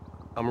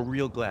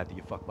real glad that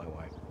you fucked my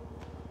wife.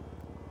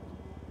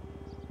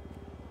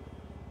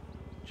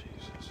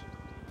 Jesus.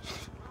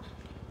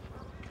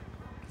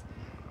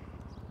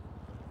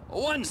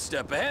 One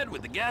step ahead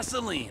with the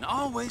gasoline.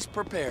 Always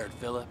prepared,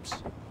 Phillips.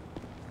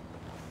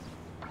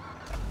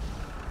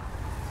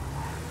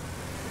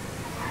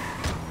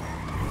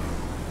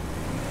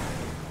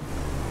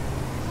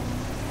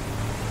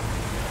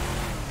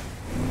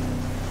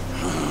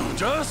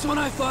 Just when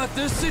I thought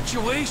this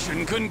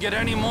situation couldn't get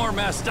any more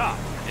messed up.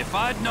 If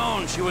I'd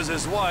known she was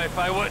his wife,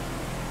 I would...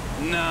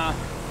 Nah.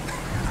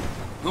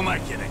 Who am I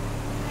kidding?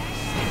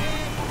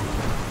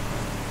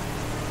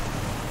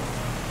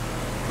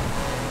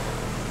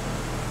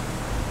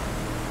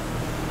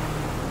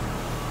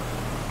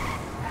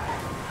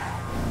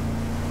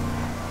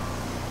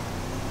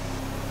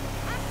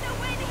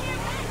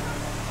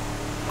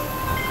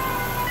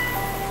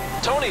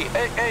 Tony,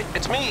 hey,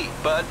 it's me,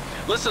 bud.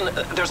 Listen,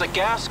 there's a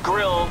gas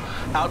grill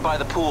out by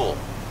the pool.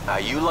 Now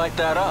you light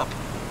that up,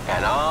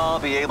 and I'll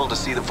be able to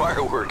see the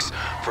fireworks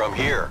from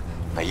here.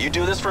 Now you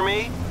do this for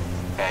me,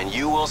 and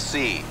you will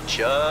see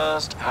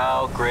just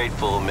how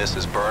grateful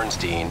Mrs.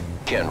 Bernstein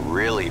can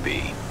really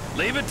be.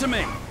 Leave it to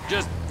me.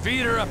 Just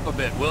feed her up a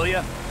bit, will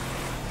ya?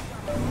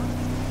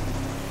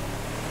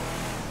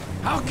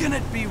 How can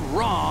it be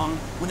wrong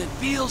when it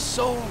feels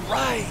so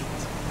right?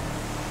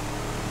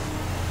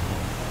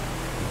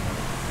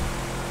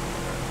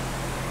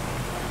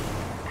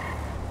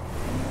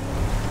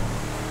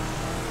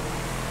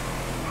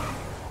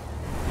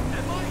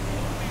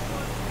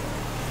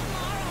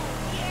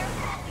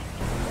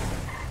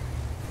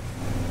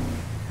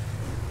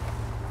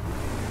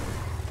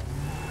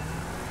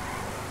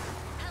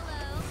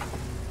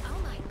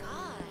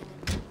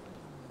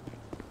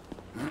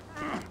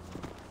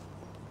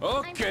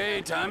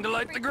 Okay, time to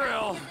light the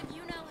grill.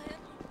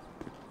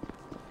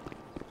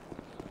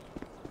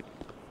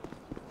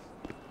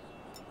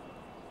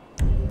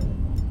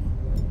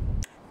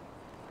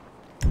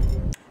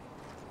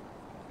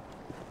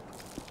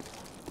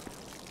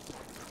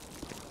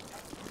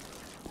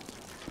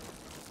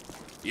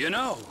 You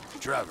know,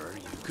 Trevor,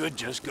 you could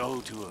just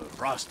go to a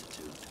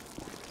prostitute.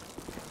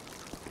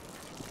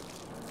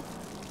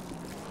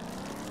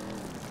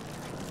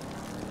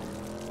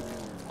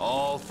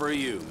 All for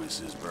you,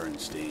 Mrs.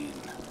 Bernstein.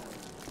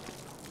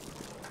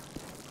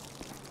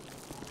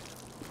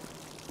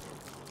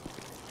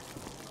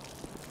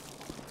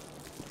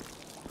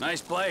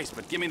 Nice place,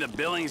 but give me the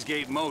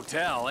Billingsgate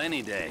Motel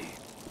any day.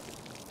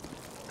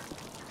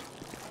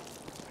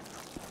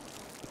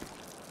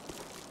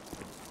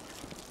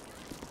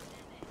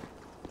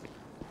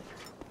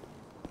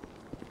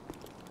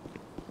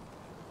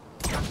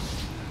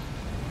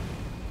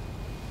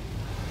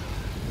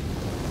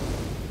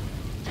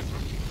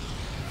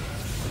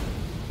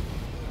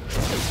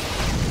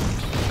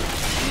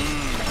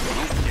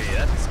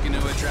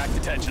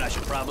 attract attention. I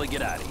should probably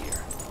get out of here.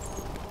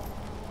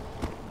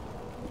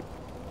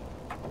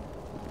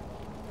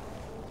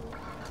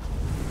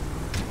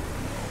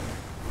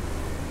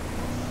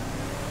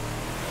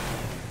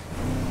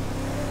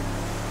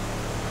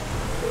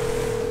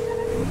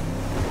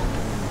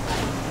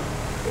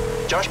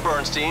 Josh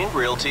Bernstein,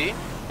 Realty.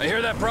 I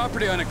hear that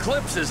property on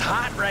Eclipse is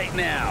hot right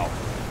now.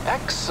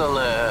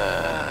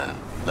 Excellent.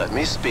 Let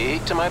me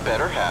speak to my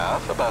better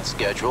half about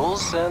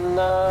schedules, and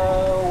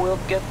we'll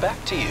get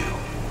back to you.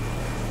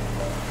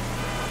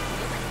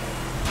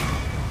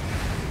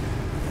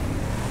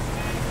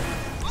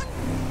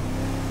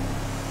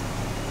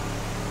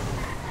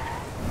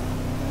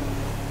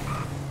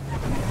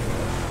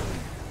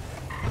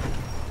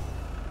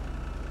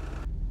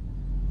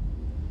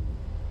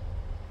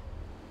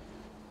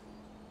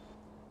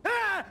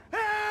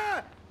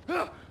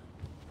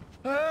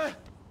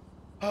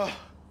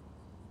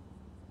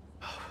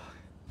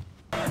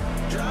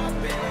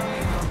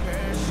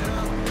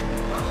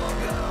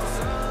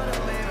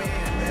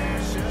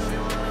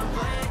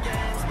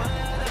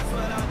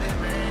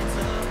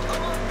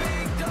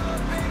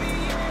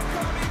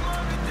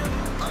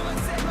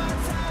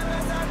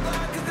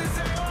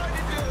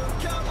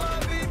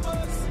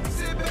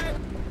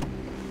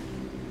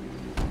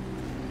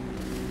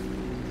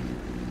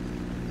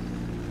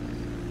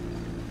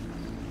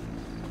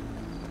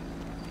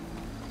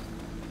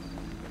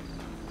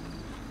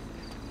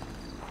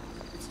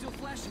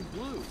 Flashing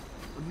blue.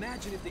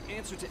 Imagine if the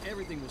answer to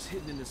everything was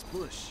hidden in this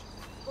bush.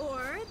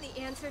 Or the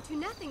answer to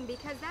nothing,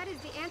 because that is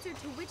the answer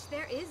to which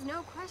there is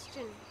no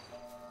question.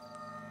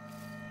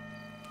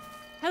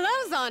 Hello,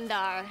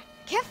 Zondar.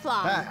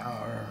 Kiflam.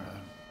 Hi,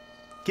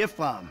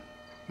 Kiflam.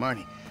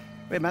 Marnie.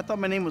 Wait, I thought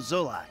my name was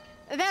Zolak.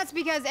 That's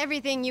because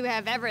everything you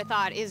have ever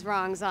thought is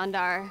wrong,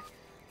 Zondar.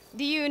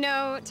 Do you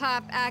know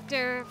top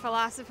actor,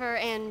 philosopher,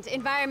 and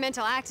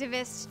environmental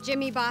activist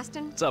Jimmy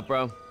Boston? What's up,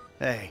 bro?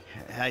 Hey,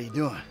 how you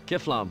doing?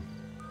 Kiflam.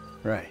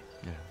 Right.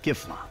 Yeah.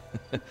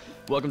 Kiflam.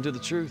 Welcome to the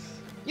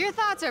truth. Your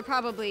thoughts are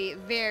probably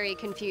very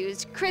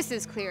confused. Chris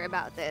is clear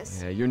about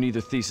this. Yeah, you're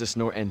neither thesis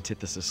nor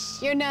antithesis.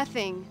 You're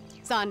nothing,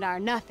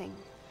 Zondar, nothing.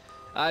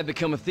 I've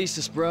become a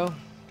thesis, bro,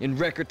 in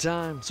record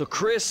time. So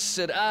Chris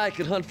said I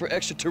could hunt for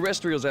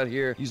extraterrestrials out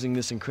here using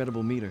this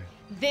incredible meter.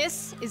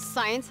 This is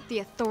science the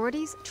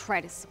authorities try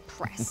to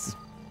suppress.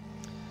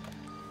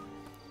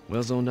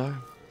 Well, Zondar,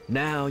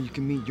 now you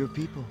can meet your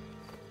people.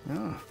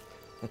 Oh.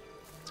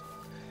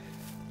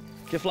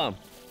 Kiflam.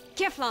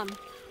 Kiflam.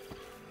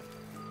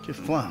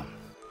 Kiflam.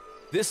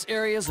 This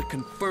area's a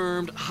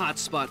confirmed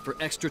hotspot for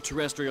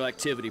extraterrestrial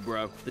activity,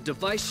 bro. The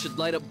device should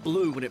light up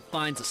blue when it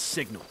finds a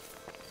signal.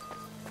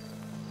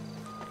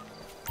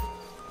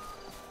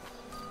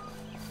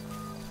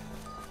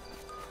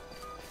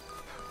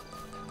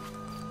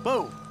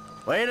 Boo!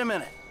 Wait a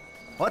minute.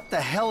 What the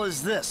hell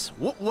is this?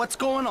 What's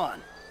going on?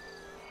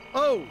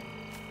 Oh!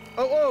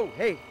 Oh,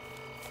 hey.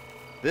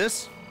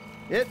 This?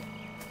 It?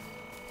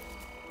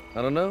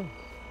 I don't know.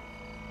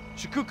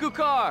 Shikuku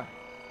car!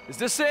 Is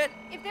this it?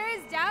 If there is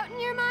doubt in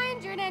your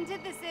mind, you're an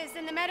antithesis,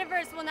 and the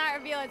metaverse will not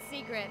reveal its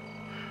secret.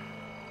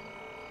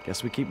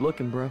 Guess we keep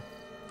looking, bro.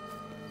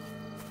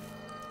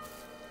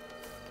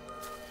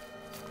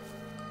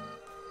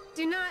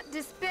 Do not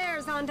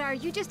despair,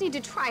 Zondar. You just need to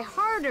try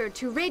harder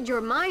to rid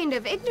your mind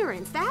of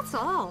ignorance, that's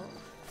all.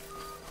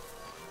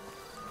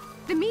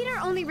 The meter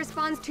only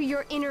responds to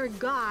your inner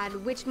god,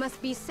 which must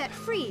be set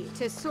free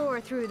to soar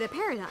through the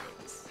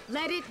paradigms.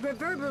 Let it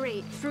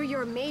reverberate through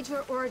your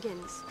major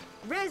organs.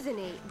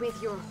 Resonate with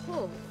your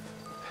whole.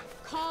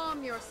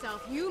 Calm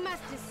yourself. You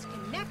must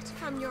disconnect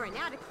from your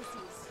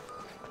inadequacies.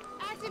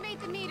 Activate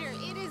the meter.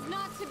 It is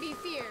not to be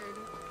feared.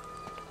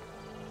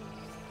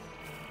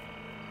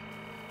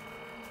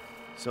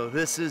 So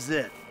this is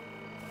it,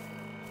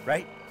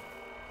 right?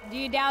 Do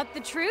you doubt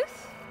the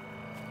truth?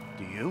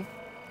 Do you?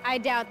 I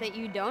doubt that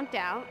you don't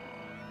doubt.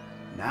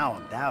 Now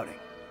I'm doubting.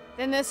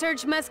 Then the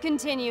search must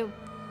continue.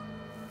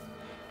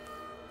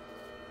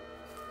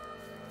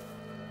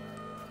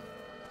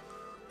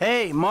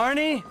 Hey,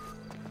 Marnie?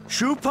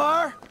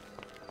 Shupar?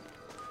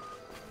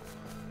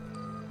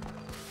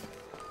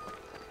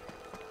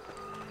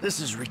 This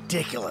is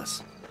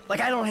ridiculous.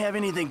 Like I don't have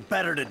anything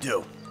better to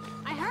do.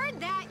 I heard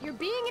that. You're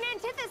being an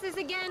antithesis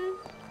again.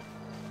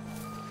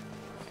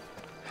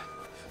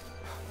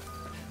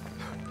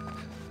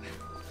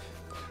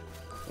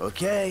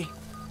 Okay.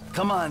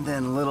 Come on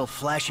then, little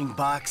flashing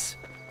box.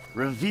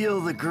 Reveal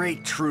the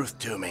great truth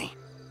to me.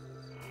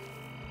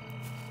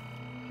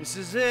 This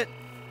is it.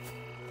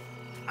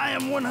 I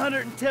am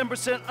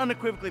 110%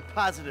 unequivocally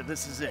positive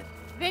this is it.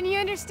 Then you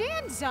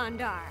understand,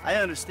 Zondar. I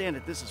understand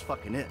that this is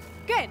fucking it.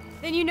 Good.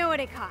 Then you know what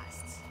it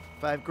costs.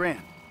 $5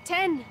 grand.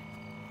 10.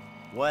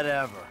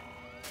 Whatever.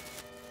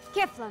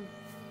 Kiflam.